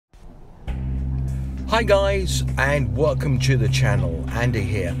Hi guys, and welcome to the channel. Andy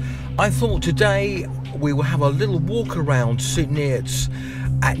here. I thought today we will have a little walk around St Neots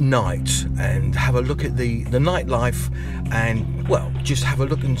at night and have a look at the nightlife and, well, just have a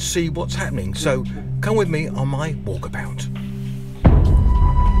look and see what's happening. So come with me on my walkabout.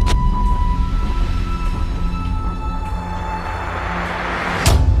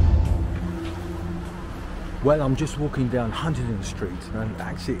 Well, I'm just walking down Huntington Street, and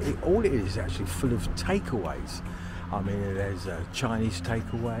actually all it is actually full of takeaways. I mean, there's a Chinese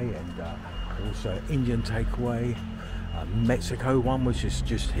takeaway and also Indian takeaway, Mexico one, which is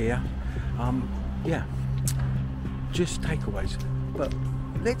just here. Yeah, just takeaways. But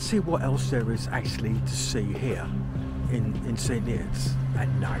let's see what else there is actually to see here in St Neots at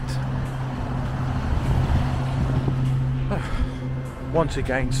night. Once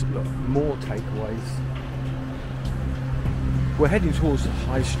again, look, more takeaways. We're heading towards the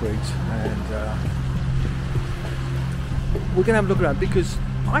high street, and we're going to have a look around because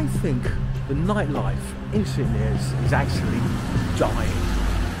I think the nightlife in St Neots is actually dying.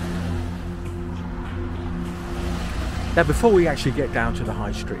 Now, before we actually get down to the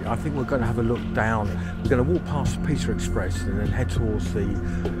high street, I think we're going to have a look down. We're going to walk past Pizza Express and then head towards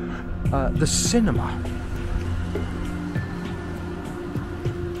the cinema.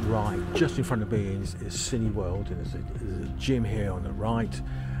 Right, just in front of me is Cineworld, and there's a gym here on the right,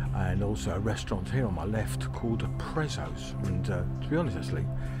 and also a restaurant here on my left called Prezzo's. And to be honest, actually,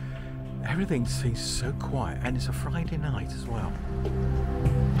 everything seems so quiet, and it's a Friday night as well.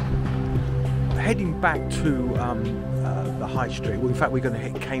 Heading back to the high street. Well, in fact, we're going to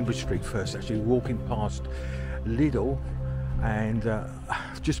hit Cambridge Street first. Actually, walking past Lidl, and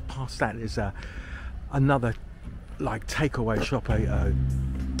just past that is another like takeaway shop, a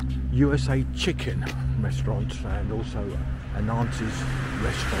USA Chicken restaurant, and also an auntie's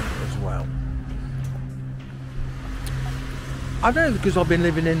restaurant as well. I know because I've been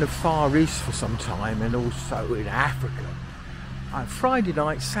living in the Far East for some time, and also in Africa. Friday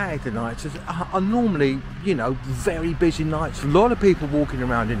nights, Saturday nights are normally, you know, very busy nights. A lot of people walking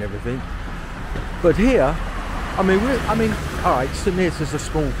around and everything. But here, I mean, all right, St Neots is a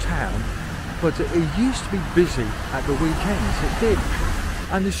small town, but it used to be busy at the weekends. It did.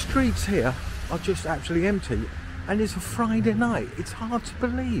 And the streets here are just absolutely empty, and it's a Friday night. It's hard to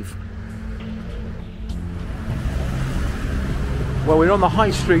believe. Well, we're on the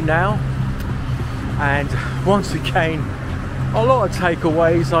high street now, and once again, a lot of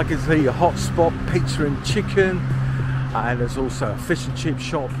takeaways. I can see a hot spot, pizza and chicken, and there's also a fish and chip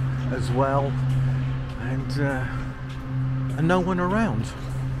shop as well, and no one around.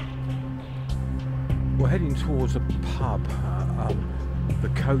 We're heading towards a pub, the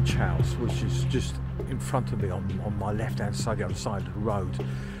Coach House, which is just in front of me on my left hand side, the other side of the road.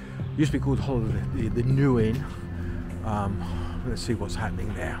 Used to be called the New Inn. Let's see what's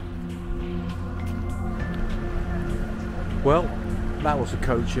happening there. Well, that was a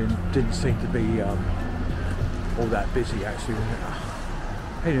Coach Inn. Didn't seem to be all that busy actually.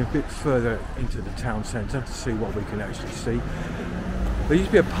 Heading a bit further into the town centre to see what we can actually see. There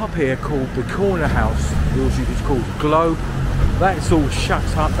used to be a pub here called the Corner House. It was called the Globe. That's all shut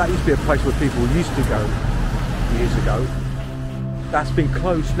up. That used to be a place where people used to go years ago. That's been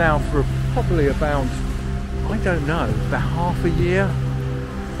closed now for probably about, I don't know, about half a year.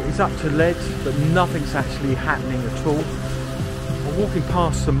 It's up to let, but nothing's actually happening at all. I'm walking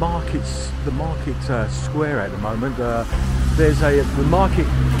past the market square at the moment. There's the market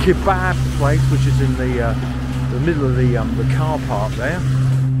kebab place, which is in the middle of the car park there.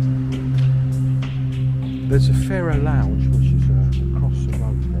 There's a Pharaoh Lounge, which is across the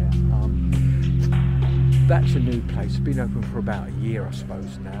road there. That's a new place. It's been open for about a year, I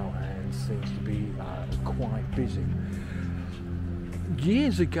suppose, now, and seems to be quite busy.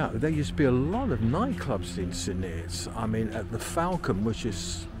 Years ago, there used to be a lot of nightclubs in St Neots. I mean, at the Falcon, which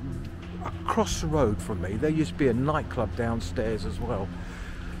is across the road from me, there used to be a nightclub downstairs as well,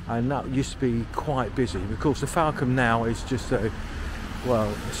 and that used to be quite busy. Of course, the Falcon now is just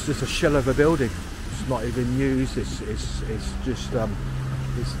it's just a shell of a building. It's not even used. It's just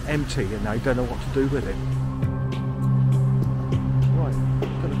it's empty, and they don't know what to do with it. Right,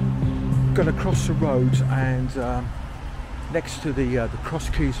 gonna cross the road, and next to the Cross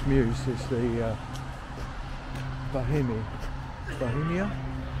Keys Mews is the Bohemia.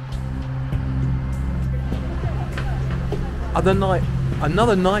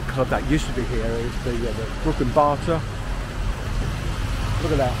 Another nightclub that used to be here is the Brook and Barter.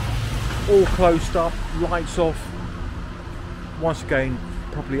 Look at that. All closed up, lights off. Once again,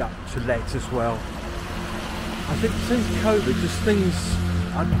 probably up to let as well. I think since COVID, just things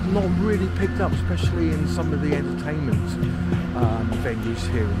are not really picked up, especially in some of the entertainment venues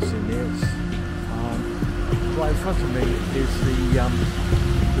here in St Neots. Right in front of me is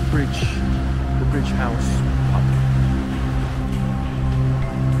the Bridge House pub.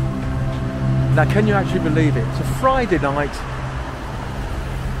 Now, can you actually believe it? It's a Friday night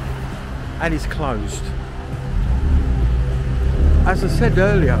and it's closed. As I said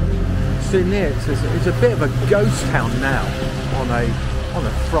earlier, St Neots is a bit of a ghost town now on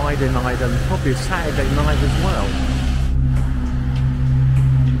a Friday night and probably a Saturday night as well.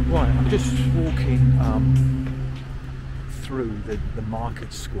 Right, I'm just walking through the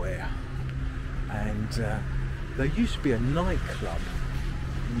market square, and there used to be a nightclub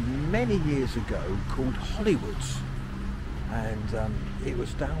many years ago called Hollywood's, and it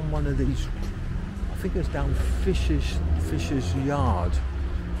was down one of these, I think it was down Fisher's Yard,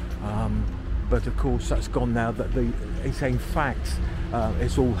 but of course that's gone now. That it's in fact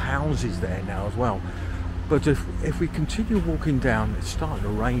it's all houses there now as well. But if we continue walking down, it's starting to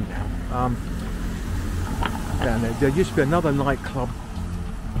rain now. Down there used to be another nightclub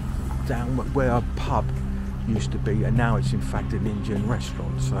down where a pub used to be, and now it's in fact an Indian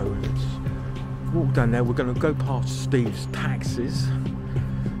restaurant. So let's walk down there. We're going to go past Steve's taxis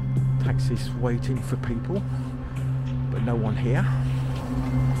waiting for people, but no one here.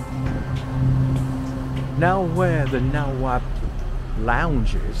 Now where the Nawab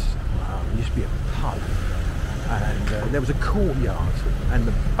Lounge is, used to be a pub, and there was a courtyard, and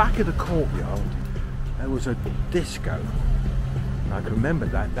the back of the courtyard there was a disco. And I can remember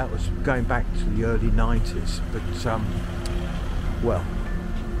that was going back to the early 90s, but well,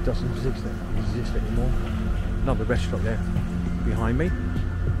 it doesn't exist anymore. Another restaurant there behind me,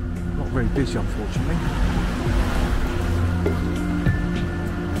 not very busy unfortunately.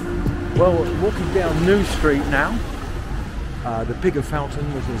 Well, walking down New Street now. The Pig and Fountain,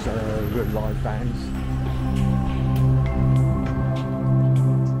 which is real live bands.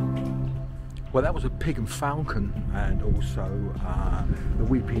 Well, that was a Pig and Falcon, and also the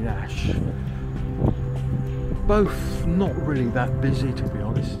Weeping Ash. Both not really that busy, to be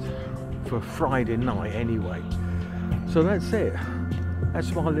honest, for a Friday night anyway. So that's it.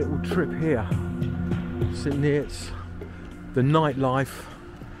 That's my little trip here. St Neots, the nightlife.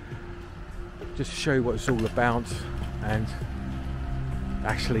 Just to show you what it's all about, and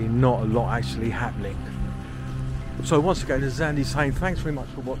actually not a lot actually happening. So once again, as Andy saying, thanks very much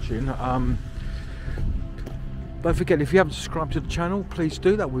for watching. Don't forget, if you haven't subscribed to the channel, please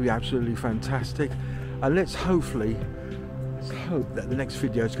do. That would be absolutely fantastic. And let's hope that the next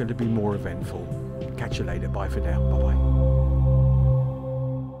video is going to be more eventful. Catch you later. Bye for now. Bye bye.